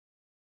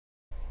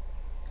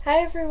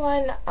Hi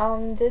everyone,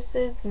 this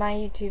is my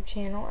YouTube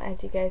channel,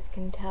 as you guys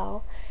can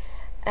tell,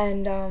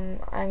 and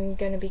I'm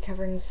going to be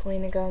covering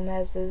Selena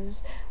Gomez's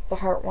The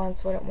Heart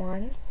Wants What It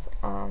Wants.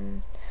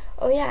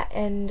 Oh yeah,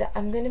 and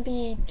I'm going to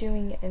be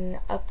doing an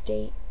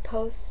update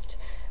post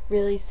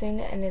really soon,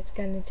 and it's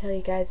going to tell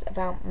you guys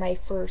about my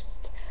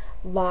first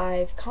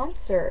live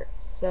concert,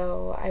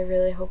 so I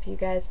really hope you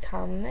guys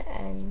come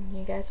and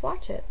you guys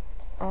watch it.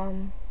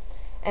 And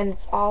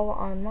it's all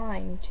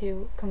online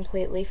too,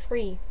 completely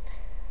free.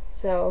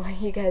 So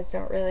you guys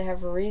don't really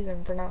have a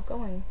reason for not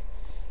going.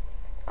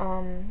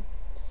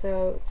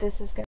 So this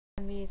is going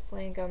to be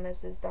Selena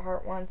Gomez's The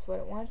Heart Wants What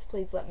It Wants.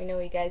 Please let me know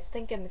what you guys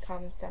think in the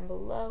comments down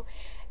below.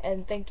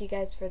 And thank you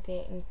guys for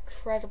the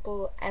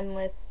incredible,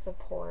 endless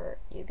support.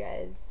 You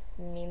guys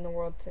mean the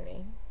world to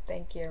me.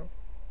 Thank you.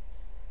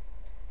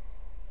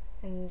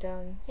 And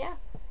yeah.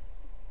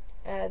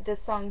 This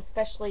song's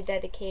specially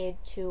dedicated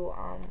to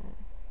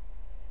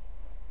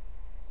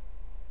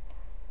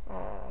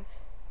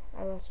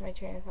I lost my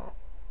train of thought.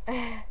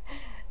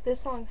 This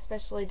song's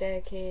specially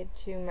dedicated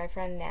to my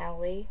friend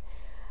Natalie.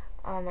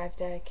 I've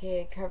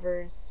dedicated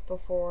covers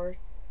before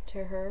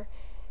to her.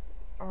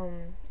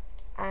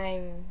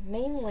 I'm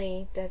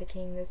mainly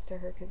dedicating this to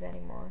her because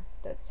anymore,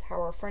 that's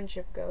how our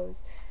friendship goes.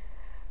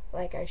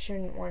 Like, I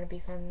shouldn't want to be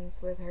friends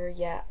with her,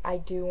 yet I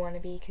do want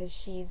to be because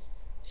she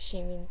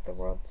means the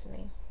world to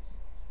me.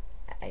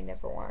 I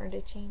never want her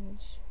to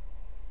change.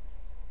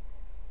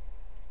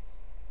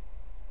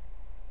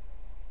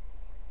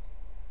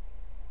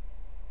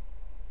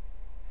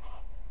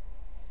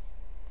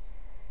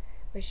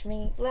 Wish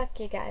me luck,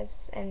 you guys,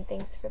 and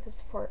thanks for the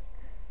support.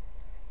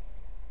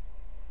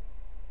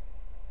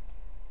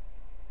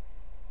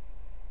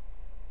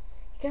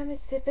 Got me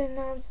sipping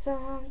on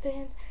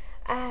something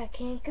I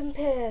can't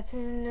compare to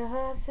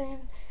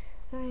nothing.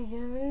 I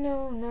never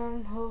known,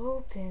 I'm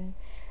hoping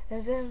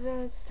that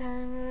everyone's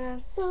time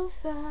around so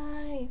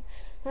fine.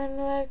 I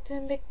know I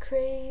acting a bit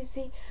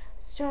crazy,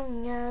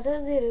 strung out a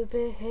little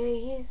bit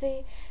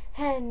hazy.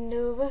 Hand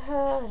over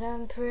heart,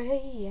 I'm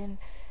praying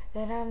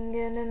that I'm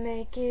gonna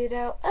make it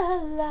out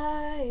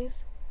alive.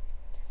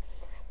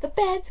 The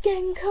bed's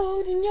getting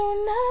cold and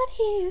you're not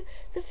here.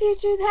 The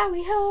future that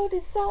we hold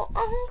is so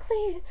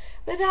unclear.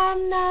 But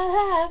I'm not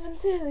alive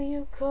until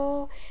you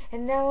call,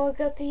 and now I've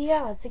got the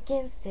odds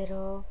against it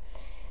all.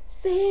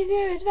 Save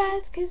your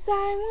advice, 'cause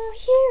I won't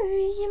hear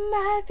it. You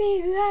might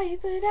be right,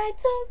 but I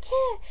don't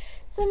care.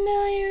 There's a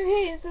million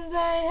reasons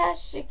I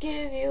should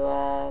give you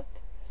up.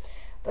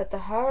 But the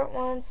heart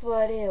wants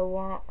what it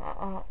wants.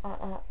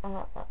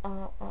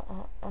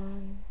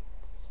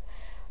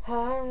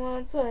 Heart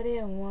wants what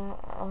it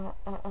wants.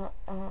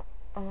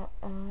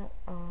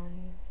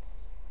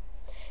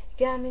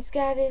 Got me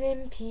scattered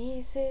in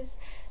pieces,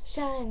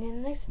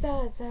 shining like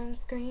stars. I'm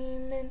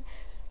screaming,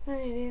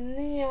 right in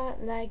the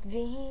art like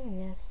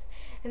Venus.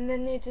 And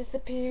then you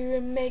disappear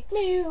and make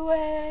me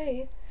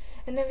wait.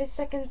 And every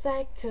second's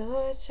like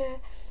torture,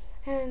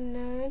 and I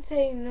don't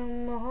take no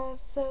more.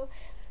 So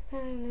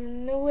I'm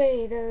in the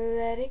way to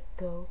let it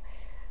go.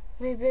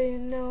 Maybe you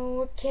know,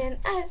 what can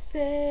I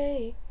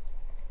say?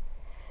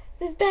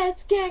 This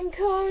bed's getting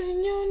cold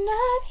and you're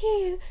not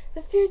here.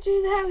 The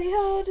future that we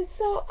hold is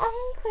so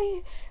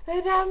unclear.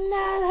 But I'm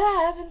not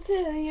alive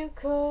until you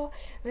call.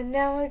 But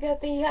now I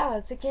got the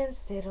odds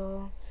against it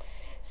all.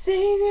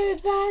 Save your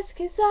advice,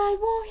 'cause I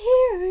won't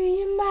hear it.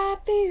 You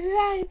might be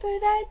right,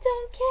 but I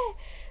don't care.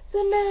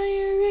 There's a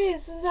million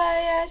reasons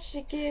I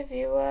should give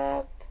you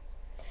up.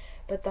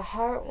 But the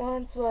heart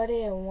wants what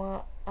it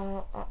wants.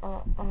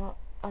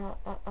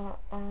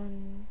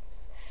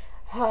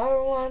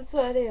 Heart wants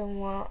what it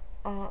wants.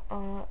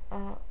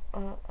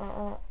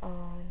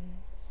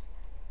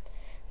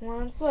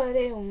 Wants what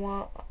it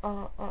wants.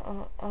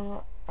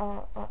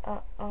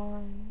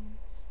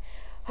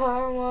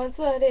 Heart wants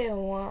what it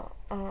wants.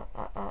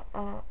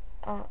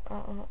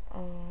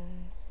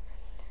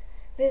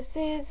 This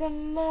is a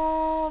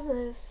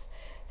marvelous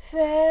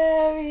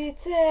fairy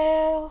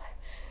tale.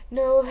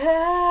 No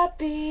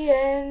happy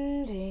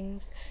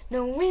endings,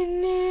 no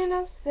winning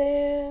or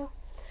sail.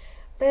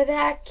 But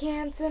I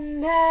can't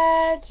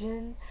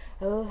imagine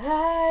a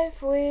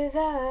life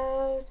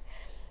without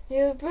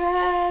your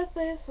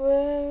breathless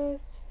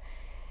words,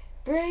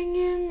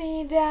 bringing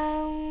me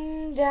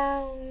down,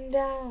 down,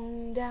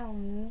 down,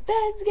 down. The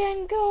bed's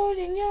getting cold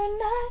and you're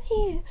not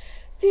here.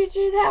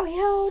 Future that we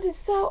hold is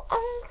so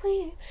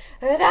unclear.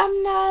 But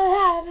I'm not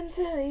alive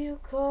until you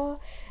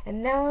call,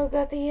 and now I've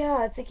got the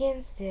odds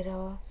against it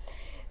all.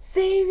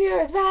 Save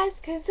your advice,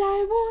 'cause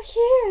I won't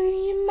hear you.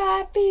 You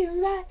might be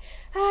right,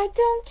 I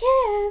don't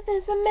care.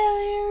 There's a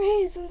million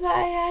reasons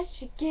I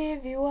should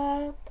give you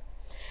up.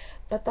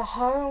 But the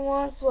heart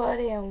wants what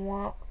it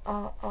wants.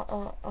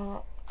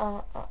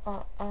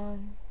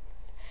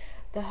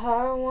 The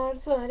heart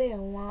wants what it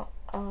wants.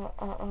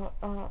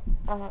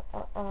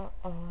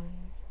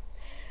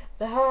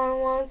 The heart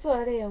wants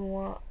what it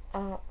wants.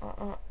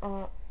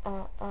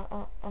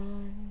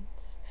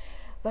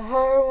 The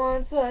heart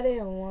wants what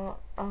it wants.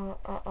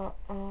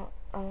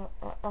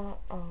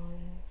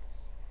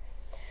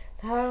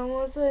 The heart I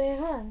once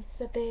went once,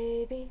 a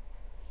baby.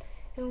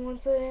 And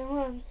once went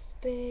once,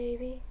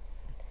 baby.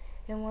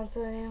 And once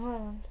went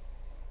once.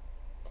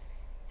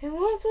 And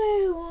once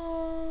went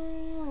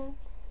once.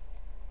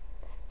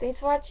 Thanks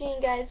for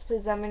watching, guys.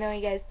 Please let me know what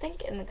you guys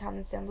think in the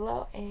comments down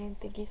below. And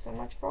thank you so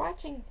much for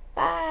watching.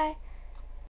 Bye.